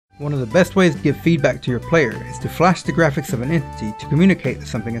One of the best ways to give feedback to your player is to flash the graphics of an entity to communicate that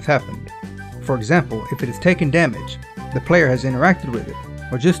something has happened. For example, if it has taken damage, the player has interacted with it,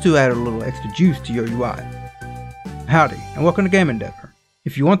 or just to add a little extra juice to your UI. Howdy, and welcome to Game Endeavor.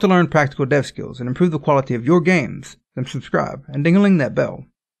 If you want to learn practical dev skills and improve the quality of your games, then subscribe and ding-a-ling that bell.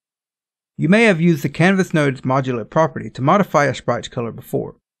 You may have used the Canvas Node's modular property to modify a sprite's color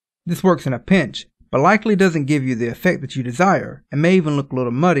before. This works in a pinch, but likely doesn't give you the effect that you desire, and may even look a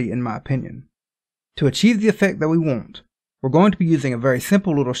little muddy in my opinion. To achieve the effect that we want, we're going to be using a very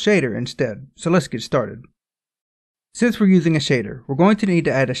simple little shader instead, so let's get started. Since we're using a shader, we're going to need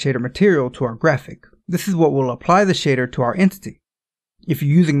to add a shader material to our graphic. This is what will apply the shader to our entity. If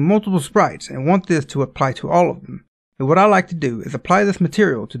you're using multiple sprites and want this to apply to all of them, then what I like to do is apply this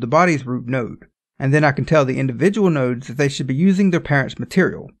material to the body's root node, and then I can tell the individual nodes that they should be using their parent's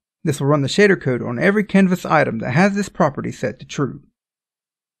material. This will run the shader code on every canvas item that has this property set to true.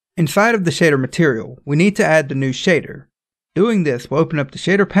 Inside of the shader material, we need to add the new shader. Doing this will open up the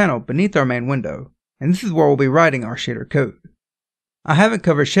shader panel beneath our main window, and this is where we'll be writing our shader code. I haven't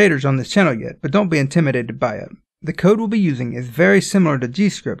covered shaders on this channel yet, but don't be intimidated by it. The code we'll be using is very similar to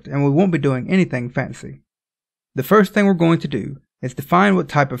GScript, and we won't be doing anything fancy. The first thing we're going to do is define what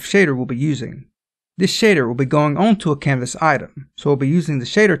type of shader we'll be using. This shader will be going onto a canvas item, so we'll be using the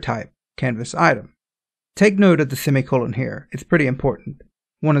shader type, canvas item. Take note of the semicolon here, it's pretty important.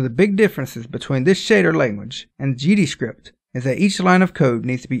 One of the big differences between this shader language and GDScript is that each line of code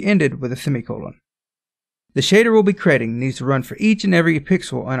needs to be ended with a semicolon. The shader we'll be creating needs to run for each and every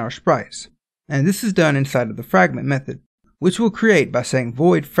pixel on our sprites, and this is done inside of the fragment method, which we'll create by saying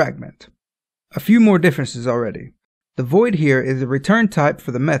void fragment. A few more differences already. The void here is the return type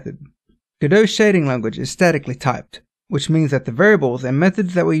for the method. Godot's shading language is statically typed, which means that the variables and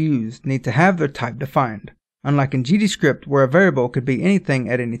methods that we use need to have their type defined, unlike in GDScript where a variable could be anything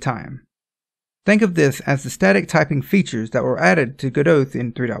at any time. Think of this as the static typing features that were added to Godot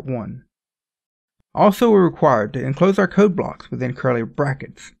in 3.1. Also, we're required to enclose our code blocks within curly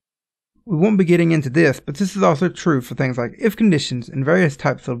brackets. We won't be getting into this, but this is also true for things like if conditions and various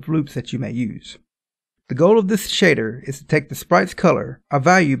types of loops that you may use. The goal of this shader is to take the sprite's color, a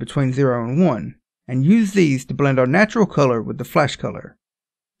value between 0 and 1, and use these to blend our natural color with the flash color.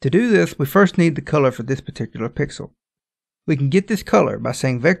 To do this, we first need the color for this particular pixel. We can get this color by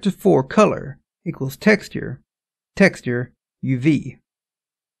saying vector4 color equals texture, UV.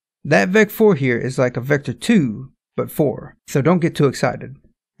 That vec4 here is like a vector2, but 4, so don't get too excited.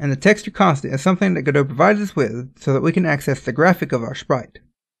 And the texture constant is something that Godot provides us with so that we can access the graphic of our sprite.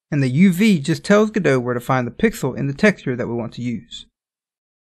 And the UV just tells Godot where to find the pixel in the texture that we want to use.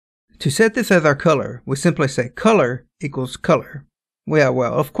 To set this as our color, we simply say color equals color.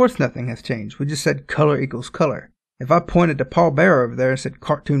 Well, of course nothing has changed, we just said color equals color. If I pointed to Paul Bear over there and said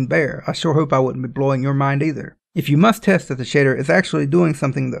cartoon bear, I sure hope I wouldn't be blowing your mind either. If you must test that the shader is actually doing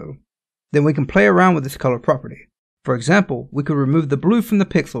something though, then we can play around with this color property. For example, we could remove the blue from the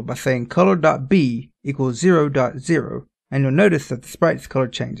pixel by saying color.b equals 0.0, and you'll notice that the sprite's color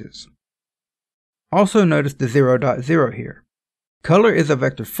changes. Also notice the 0.0 here. Color is a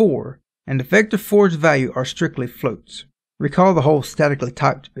vector4, and the vector4's value are strictly floats. Recall the whole statically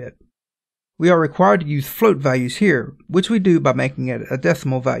typed bit. We are required to use float values here, which we do by making it a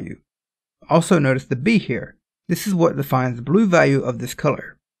decimal value. Also notice the b here. This is what defines the blue value of this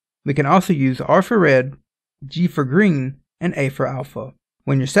color. We can also use R for red, G for green, and A for alpha.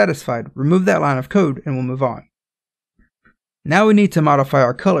 When you're satisfied, remove that line of code and we'll move on. Now we need to modify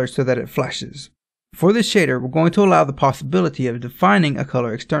our color so that it flashes. For this shader, we're going to allow the possibility of defining a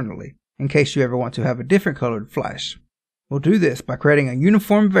color externally, in case you ever want to have a different colored flash. We'll do this by creating a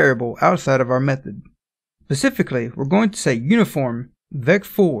uniform variable outside of our method. Specifically, we're going to say uniform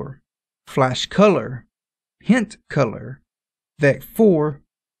vec4 flash color hint color vec4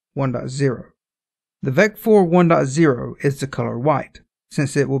 1.0. The vec4 1.0 is the color white,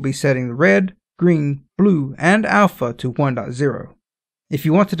 since it will be setting the red, green, blue, and alpha to 1.0. If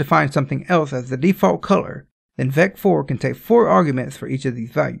you want to define something else as the default color, then vec4 can take 4 arguments for each of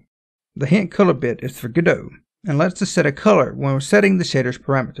these values. The hint color bit is for Godot, and lets us set a color when we're setting the shader's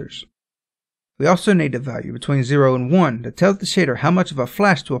parameters. We also need a value between 0 and 1 that tells the shader how much of a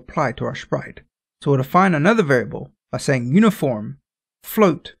flash to apply to our sprite. So we'll define another variable by saying uniform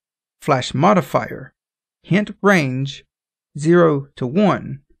float flash modifier hint range 0 to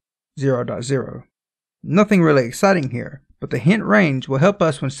 1 0.0. Nothing really exciting here, but the hint range will help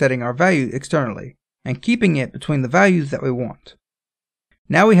us when setting our value externally and keeping it between the values that we want.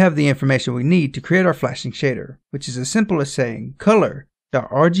 Now we have the information we need to create our flashing shader, which is as simple as saying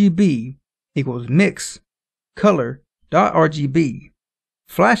color.rgb equals mix color.rgb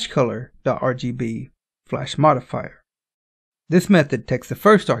flashColor.rgb flash modifier. This method takes the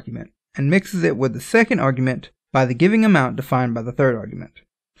first argument and mixes it with the second argument by the giving amount defined by the third argument.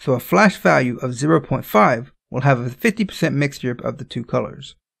 So a flash value of 0.5 will have a 50% mixture of the two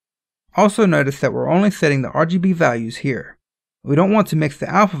colors. Also notice that we're only setting the RGB values here. We don't want to mix the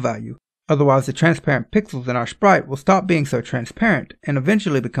alpha value, otherwise the transparent pixels in our sprite will stop being so transparent and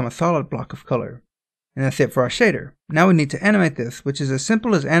eventually become a solid block of color. And that's it for our shader. Now we need to animate this, which is as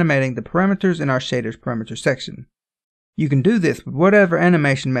simple as animating the parameters in our shader's parameter section. You can do this with whatever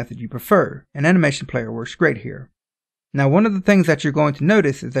animation method you prefer, and Animation Player works great here. Now one of the things that you're going to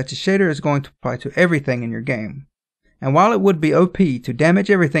notice is that the shader is going to apply to everything in your game. And while it would be OP to damage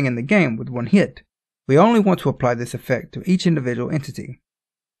everything in the game with one hit, we only want to apply this effect to each individual entity.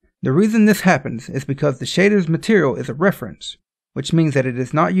 The reason this happens is because the shader's material is a reference, which means that it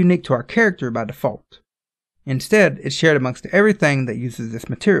is not unique to our character by default. Instead, it's shared amongst everything that uses this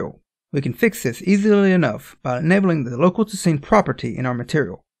material. We can fix this easily enough by enabling the local to scene property in our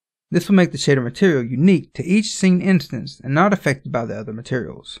material. This will make the shader material unique to each scene instance and not affected by the other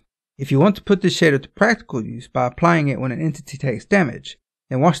materials. If you want to put this shader to practical use by applying it when an entity takes damage,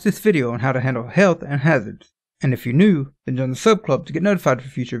 then watch this video on how to handle health and hazards. And if you're new, then join the sub club to get notified for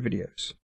future videos.